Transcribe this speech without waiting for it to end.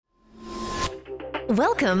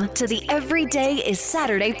Welcome to the Everyday is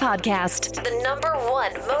Saturday podcast, the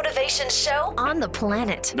 #1 motivation show on the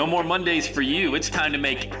planet. No more Mondays for you. It's time to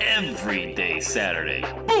make every day Saturday.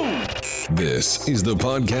 Boom! This is the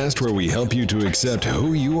podcast where we help you to accept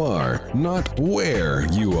who you are, not where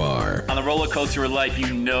you are. On the roller coaster of life,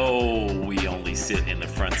 you know we only sit in the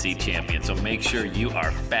front seat, champion. So make sure you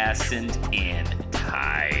are fastened and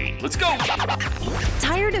tight. Let's go!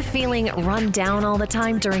 Tired of feeling run down all the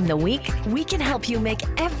time during the week? We can help you make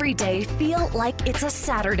every day feel like it's a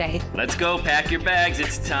Saturday. Let's go. Pack your bags.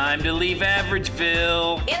 It's time to leave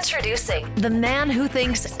Averageville. Introducing the man who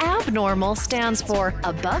thinks abnormal stands for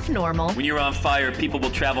above normal. When you're on fire, people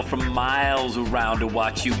will travel from miles around to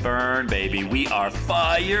watch you burn, baby. We are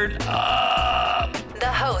fired up.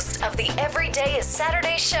 The host of the Everyday is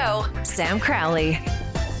Saturday show, Sam Crowley.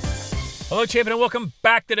 Hello, champion, and welcome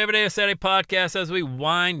back to the Everyday is Saturday podcast as we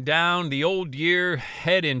wind down the old year,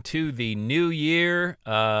 head into the new year.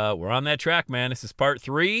 We're on that track, man. This is part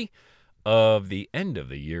 3 of the end of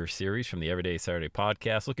the year series from the Everyday is Saturday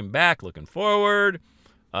podcast. Looking back, looking forward.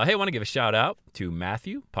 Hey, I want to give a shout out to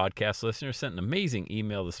Matthew, podcast listener. Sent an amazing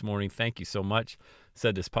email this morning. Thank you so much.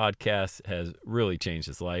 Said this podcast has really changed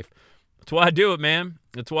his life. That's why I do it, man.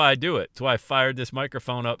 That's why I do it. That's why I fired this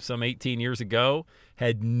microphone up some 18 years ago.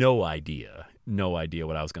 Had no idea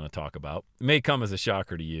what I was going to talk about. It may come as a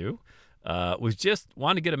shocker to you. Was just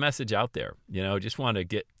wanting to get a message out there. Just want to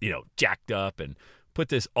get, jacked up and put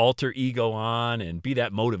this alter ego on and be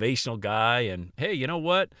that motivational guy. And hey, you know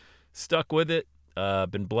what? Stuck with it.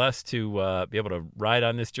 Been blessed to be able to ride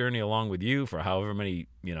on this journey along with you for however many,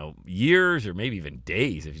 years or maybe even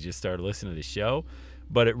days if you just started listening to the show.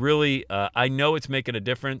 But it really, I know it's making a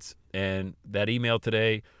difference. And that email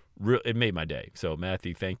today, it made my day. So,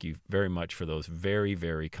 Matthew, thank you very much for those very,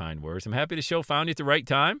 very kind words. I'm happy the show found you at the right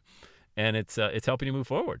time, and it's helping you move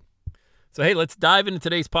forward. So, hey, let's dive into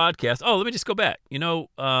today's podcast. Oh, let me just go back.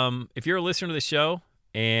 If you're a listener to the show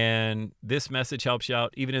and this message helps you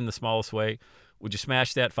out, even in the smallest way, would you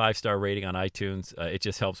smash that 5-star rating on iTunes? It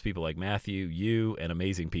just helps people like Matthew, you, and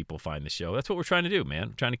amazing people find the show. That's what we're trying to do, man.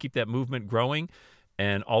 We're trying to keep that movement growing.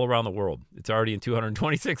 And all around the world. It's already in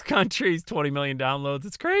 226 countries, 20 million downloads.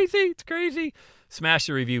 It's crazy. It's crazy. Smash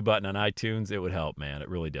the review button on iTunes. It would help, man. It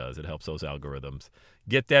really does. It helps those algorithms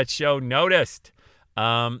get that show noticed.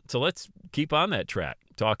 So let's keep on that track,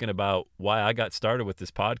 talking about why I got started with this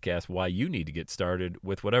podcast, why you need to get started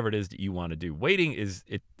with whatever it is that you want to do. Waiting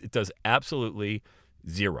it does absolutely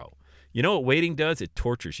zero. You know what waiting does? It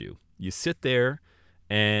tortures you. You sit there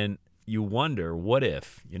and you wonder, what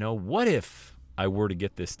if I were to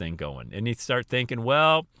get this thing going? And you start thinking,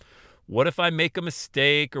 well, what if I make a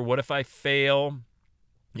mistake, or what if I fail?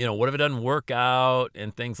 What if it doesn't work out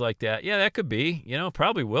and things like that? Yeah, that could be.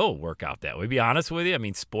 Probably will work out that way. Be honest with you. I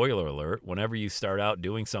mean, spoiler alert, whenever you start out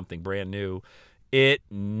doing something brand new, it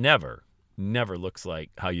never looks like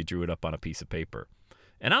how you drew it up on a piece of paper.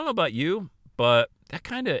 And I don't know about you, but that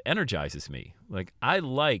kind of energizes me. Like, I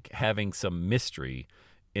like having some mystery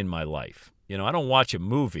in my life. I don't watch a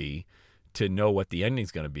movie to know what the ending's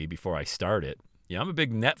going to be before I start it. I'm a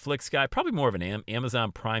big Netflix guy, probably more of an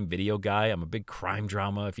Amazon Prime Video guy. I'm a big crime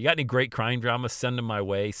drama. If you got any great crime drama, send them my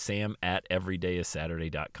way,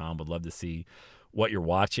 sam@everydayissaturday.com. Would love to see what you're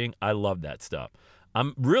watching. I love that stuff.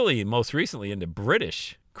 I'm really most recently into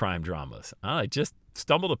British crime dramas. I just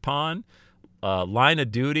stumbled upon Line of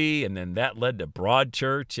Duty, and then that led to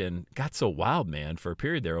Broadchurch, and got so wild, man, for a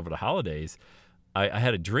period there over the holidays. I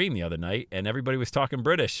had a dream the other night, and everybody was talking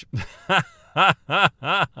British. It's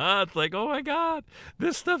like, oh, my God,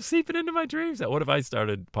 this stuff's seeping into my dreams. What if I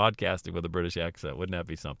started podcasting with a British accent? Wouldn't that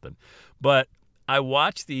be something? But I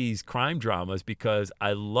watch these crime dramas because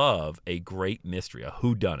I love a great mystery, a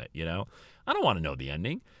whodunit, I don't want to know the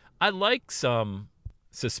ending. I like some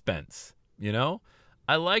suspense,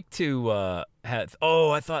 I like to have,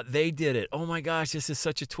 I thought they did it. Oh, my gosh, this is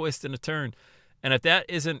such a twist and a turn. And if that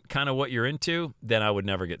isn't kind of what you're into, then I would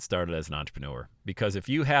never get started as an entrepreneur. Because if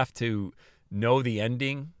you have to know the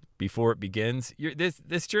ending before it begins,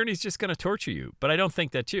 this journey is just going to torture you. But I don't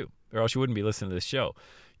think that's you, or else you wouldn't be listening to this show.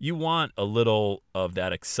 You want a little of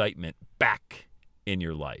that excitement back in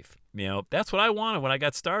your life. That's what I wanted when I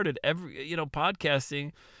got started.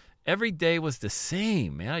 Podcasting, every day was the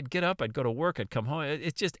same, man. I'd get up, I'd go to work, I'd come home.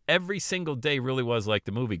 It's just every single day really was like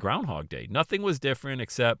the movie Groundhog Day. Nothing was different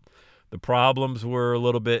except the problems were a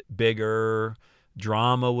little bit bigger.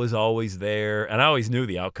 Drama was always there. And I always knew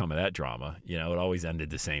the outcome of that drama. It always ended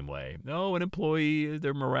the same way. Oh, an employee,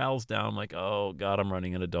 their morale's down. I'm like, oh, God, I'm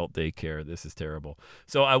running an adult daycare. This is terrible.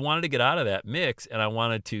 So I wanted to get out of that mix, and I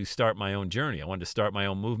wanted to start my own journey. I wanted to start my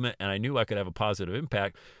own movement, and I knew I could have a positive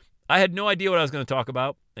impact. I had no idea what I was going to talk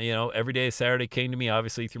about. Every day Saturday came to me,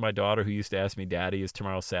 obviously, through my daughter, who used to ask me, Daddy, is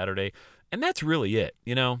tomorrow Saturday? And that's really it.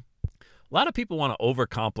 A lot of people want to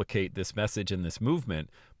overcomplicate this message and this movement,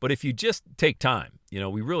 but if you just take time,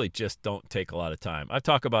 we really just don't take a lot of time. I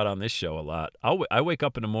talk about on this show a lot. I wake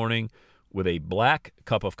up in the morning with a black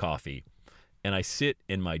cup of coffee, and I sit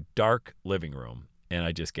in my dark living room, and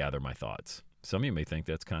I just gather my thoughts. Some of you may think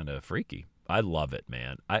that's kind of freaky. I love it,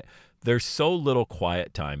 man. There's so little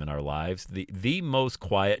quiet time in our lives. The most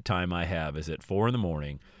quiet time I have is at 4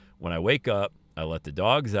 a.m. When I wake up, I let the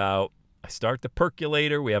dogs out. I start the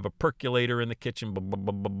percolator. We have a percolator in the kitchen, boom, boom,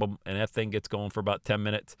 boom, boom, boom, and that thing gets going for about 10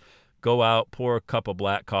 minutes. Go out, pour a cup of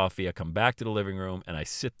black coffee. I come back to the living room, and I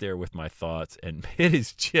sit there with my thoughts, and it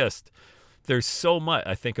is just, there's so much.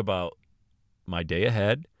 I think about my day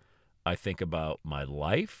ahead. I think about my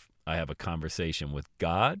life. I have a conversation with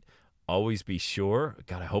God. Always be sure.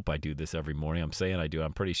 God, I hope I do this every morning. I'm saying I do.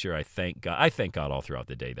 I'm pretty sure I thank God. I thank God all throughout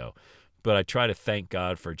the day, though. But I try to thank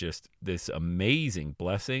God for just this amazing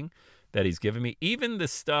blessing that he's given me. Even the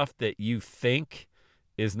stuff that you think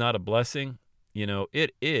is not a blessing,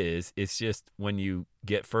 it is. It's just when you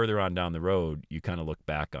get further on down the road, you kind of look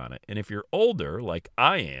back on it. And if you're older, like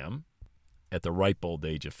I am, at the ripe old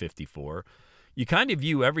age of 54, you kind of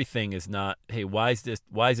view everything as not, hey, why is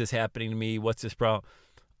this happening to me? What's this problem?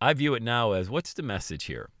 I view it now as, what's the message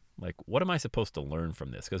here? Like, what am I supposed to learn from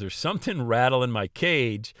this? Because there's something rattling my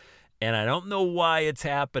cage, and I don't know why it's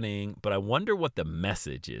happening, but I wonder what the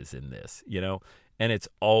message is in this, And it's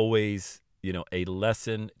always, a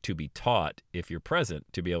lesson to be taught if you're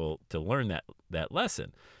present to be able to learn that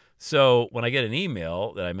lesson. So when I get an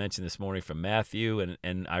email that I mentioned this morning from Matthew,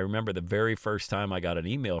 and I remember the very first time I got an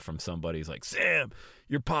email from somebody who's like, Sam,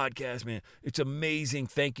 your podcast, man, it's amazing.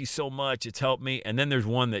 Thank you so much. It's helped me. And then there's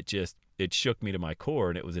one that it shook me to my core,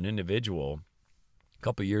 and it was an individual a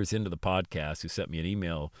couple years into the podcast who sent me an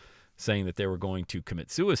email saying that they were going to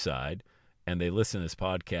commit suicide, and they listened to this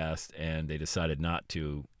podcast and they decided not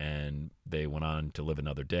to, and they went on to live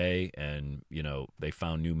another day, and they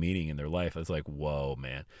found new meaning in their life. I was like, whoa,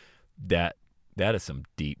 man, that is some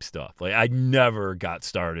deep stuff. Like, I never got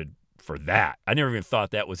started for that. I never even thought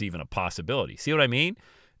that was even a possibility. See what I mean?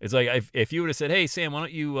 It's like if you would have said, hey, Sam, why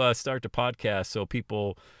don't you start the podcast so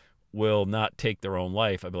people will not take their own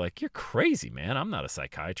life, I'd be like, you're crazy, man. I'm not a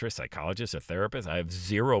psychiatrist, psychologist, a therapist. I have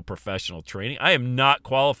zero professional training. I am not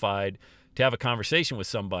qualified to have a conversation with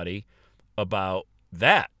somebody about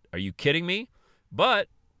that. Are you kidding me? But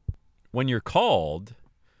when you're called,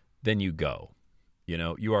 then you go.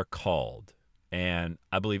 You are called. And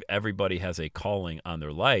I believe everybody has a calling on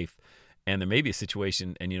their life. And there may be a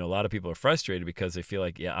situation, and a lot of people are frustrated because they feel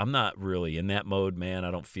like, yeah, I'm not really in that mode, man.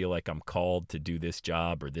 I don't feel like I'm called to do this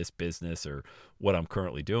job or this business or what I'm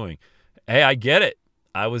currently doing. Hey, I get it.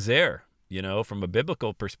 I was there. From a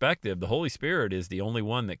biblical perspective, the Holy Spirit is the only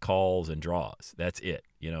one that calls and draws. That's it.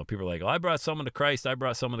 People are like, I brought someone to Christ. I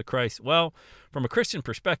brought someone to Christ. Well, from a Christian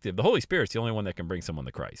perspective, the Holy Spirit's the only one that can bring someone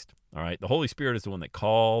to Christ. All right. The Holy Spirit is the one that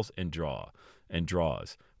calls and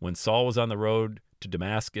draws. When Saul was on the road to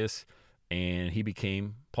Damascus, and he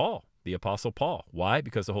became Paul, the Apostle Paul. Why?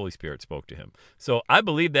 Because the Holy Spirit spoke to him. So I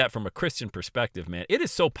believe that from a Christian perspective, man. It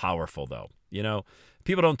is so powerful, though.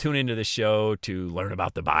 People don't tune into this show to learn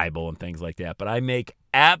about the Bible and things like that, but I make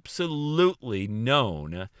absolutely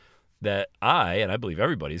known that I believe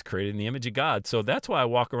everybody is created in the image of God. So that's why I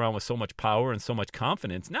walk around with so much power and so much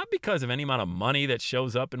confidence, not because of any amount of money that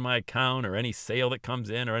shows up in my account or any sale that comes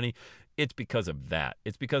in it's because of that.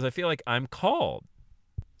 It's because I feel like I'm called.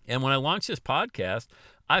 And when I launched this podcast,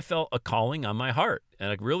 I felt a calling on my heart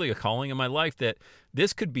and really a calling in my life that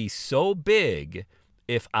this could be so big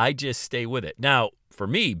if I just stay with it. Now, for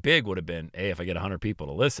me, big would have been, hey, if I get 100 people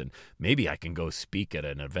to listen, maybe I can go speak at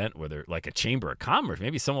an event where they're like a chamber of commerce.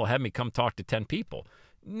 Maybe someone will have me come talk to 10 people.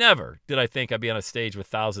 Never did I think I'd be on a stage with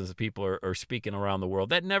thousands of people or speaking around the world.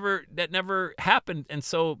 That never happened. And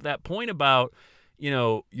so that point about,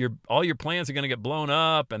 all your plans are going to get blown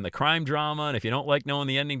up and the crime drama, and if you don't like knowing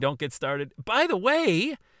the ending, don't get started. By the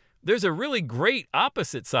way, there's a really great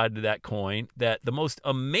opposite side to that coin, that the most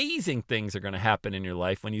amazing things are going to happen in your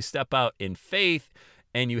life when you step out in faith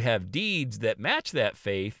and you have deeds that match that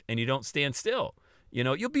faith and you don't stand still.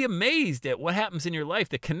 You'll be amazed at what happens in your life,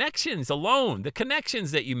 the connections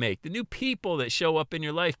that you make, the new people that show up in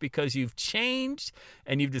your life because you've changed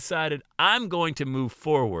and you've decided, I'm going to move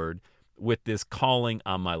forward with this calling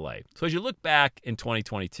on my life. So as you look back in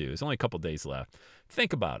 2022, there's only a couple days left.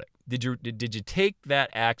 Think about it. Did you take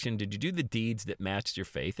that action? Did you do the deeds that matched your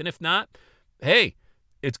faith? And if not, hey,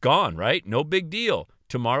 it's gone, right? No big deal.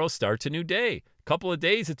 Tomorrow starts a new day. couple of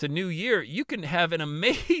days, it's a new year. You can have an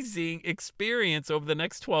amazing experience over the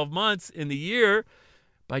next 12 months in the year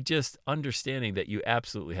by just understanding that you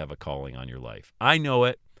absolutely have a calling on your life. I know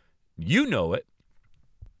it. You know it.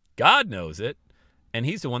 God knows it. And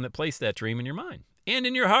he's the one that placed that dream in your mind and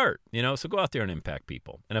in your heart, so go out there and impact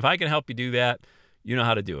people. And if I can help you do that, you know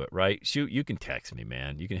how to do it, right? Shoot, you can text me,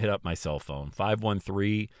 man. You can hit up my cell phone,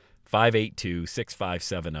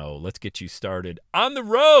 513-582-6570. Let's get you started on the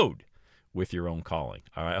road with your own calling.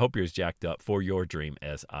 All right, I hope you're as jacked up for your dream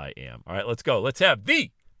as I am. All right, let's go. Let's have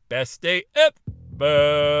the best day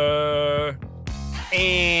ever.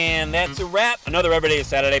 And that's a wrap. Another Every Day is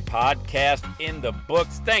Saturday podcast in the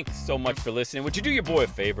books. Thanks so much for listening. Would you do your boy a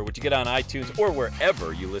favor? Would you get on iTunes or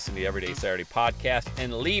wherever you listen to the Every Day Saturday podcast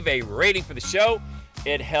and leave a rating for the show?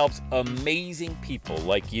 It helps amazing people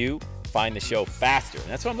like you find the show faster. And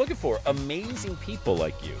that's what I'm looking for, amazing people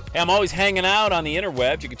like you. Hey, I'm always hanging out on the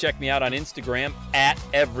interwebs. You can check me out on Instagram at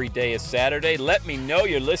EverydayIsSaturday. Let me know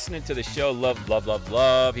you're listening to the show.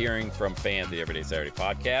 Love hearing from fans of the Everyday Saturday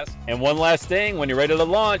podcast. And one last thing, when you're ready to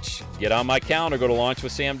launch, get on my calendar, go to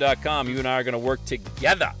launchwithsam.com. You and I are going to work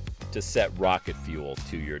together to set rocket fuel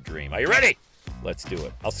to your dream. Are you ready? Let's do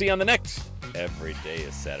it. I'll see you on the next Every Day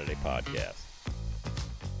is Saturday podcast.